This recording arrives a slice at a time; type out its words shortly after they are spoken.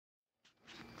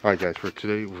Alright guys, for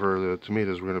today, for the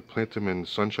tomatoes, we're going to plant them in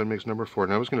sunshine mix number 4.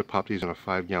 And I was going to pop these in a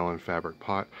 5-gallon fabric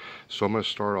pot. So I'm going to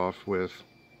start off with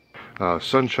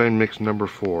sunshine mix number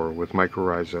 4 with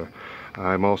mycorrhiza.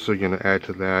 I'm also going to add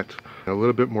to that a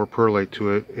little bit more perlite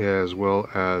to it, as well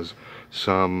as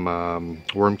some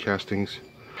worm castings.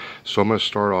 So I'm going to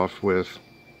start off with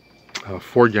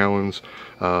 4 gallons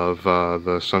of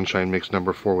the sunshine mix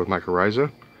number 4 with mycorrhiza.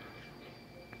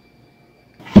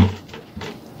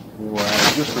 We'll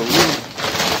add just a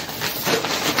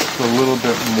little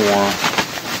bit more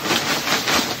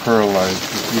perlite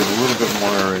to give a little bit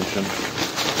more aeration.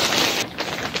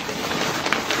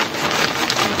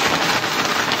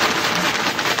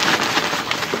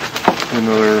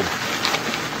 Another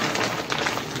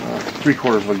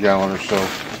 3/4 of a gallon or so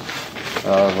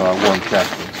of worm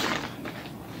castings.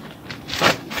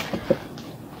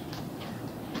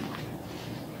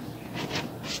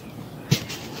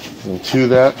 And to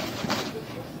that,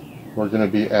 we're going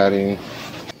to be adding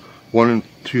 1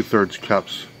 2/3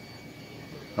 cups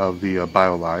of the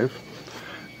BioLive,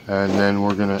 and then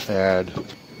we're going to add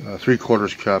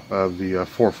 3/4 cup of the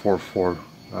 444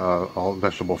 all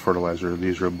vegetable fertilizer.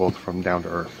 These are both from Down to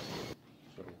Earth.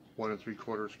 So 1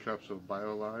 3/4 cups of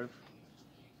BioLive.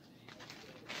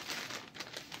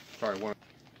 Sorry,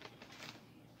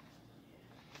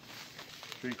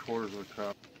 3/4 of a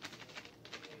cup.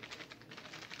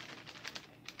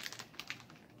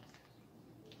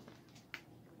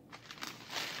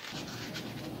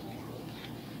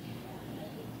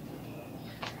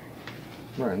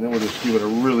 Alright, and then we'll just give it a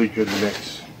really good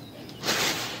mix.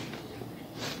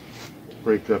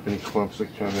 Break up any clumps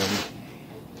that come in.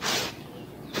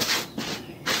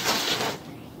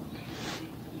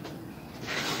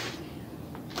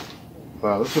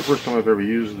 Wow, this is the first time I've ever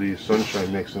used the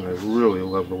sunshine mix, and I really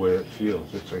love the way it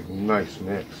feels. It's a nice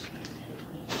mix.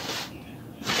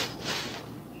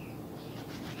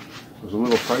 It was a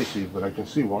little pricey, but I can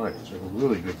see why. It's a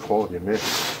really good quality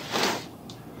mix.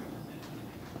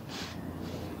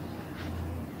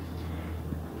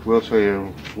 Will tell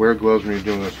you, wear gloves when you're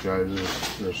doing this, guys.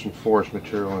 There's some forest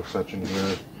material and such in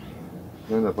here.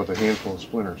 You end up with a handful of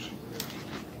splinters.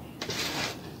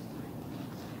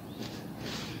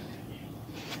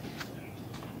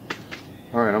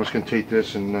 Alright, I'm just going to take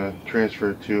this and transfer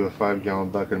it to a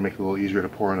 5-gallon bucket and make it a little easier to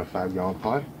pour in a 5-gallon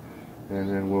pot. And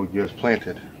then we'll get it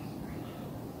planted.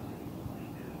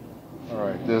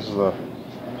 Alright, this is a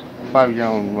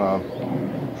 5-gallon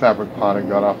fabric pot I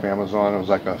got off Amazon. It was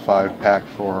like a 5-pack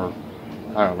for,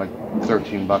 I don't know, like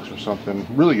 13 bucks or something.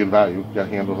 Really good value. Got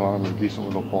handles on them, decent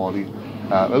little quality.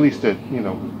 At least at, you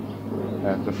know,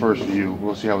 at the first view.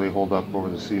 We'll see how they hold up over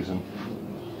the season.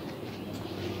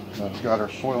 I've got our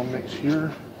soil mix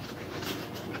here.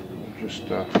 Just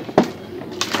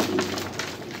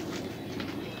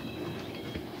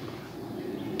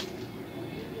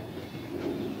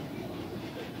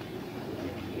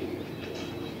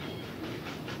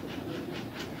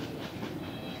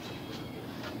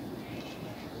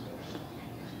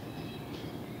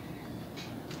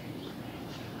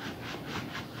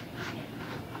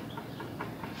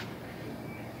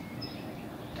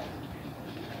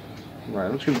Right,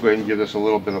 I'm just going to go ahead and give this a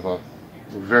little bit of a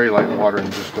very light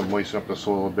watering just to moisten up the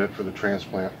soil a bit for the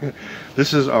transplant.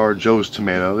 This is our Joe's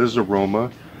tomato. This is a Roma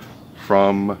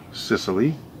from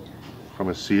Sicily, from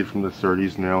a seed from the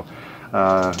 30s now.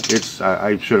 I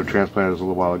should have transplanted this a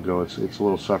little while ago. It's a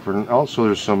little suffered. And also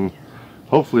there's some,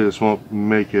 hopefully this won't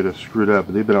make it screwed up,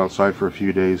 but they've been outside for a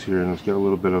few days here, and it's got a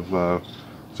little bit of,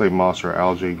 it's like moss or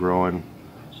algae growing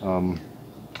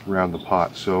around the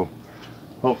pot. So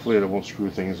hopefully it won't screw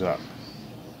things up.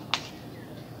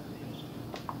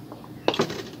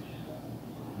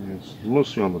 It's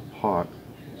mostly on the pot,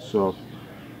 so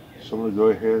I'm going to go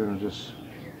ahead and just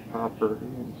pop her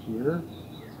in here.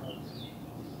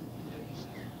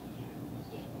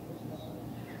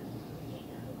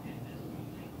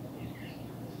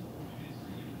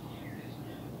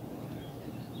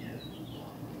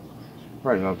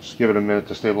 Right, now just give it a minute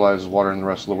to stabilize the water in the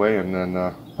rest of the way, and then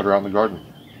put her out in the garden.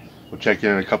 We'll check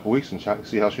in a couple weeks and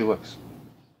see how she looks.